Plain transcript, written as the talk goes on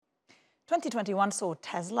2021 saw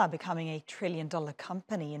Tesla becoming a trillion-dollar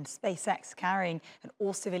company and SpaceX carrying an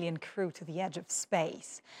all-civilian crew to the edge of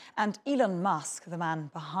space. And Elon Musk, the man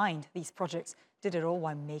behind these projects, did it all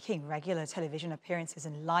while making regular television appearances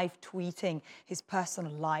and live tweeting his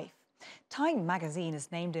personal life. Time magazine has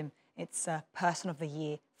named him its Person of the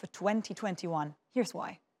Year for 2021. Here's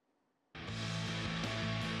why.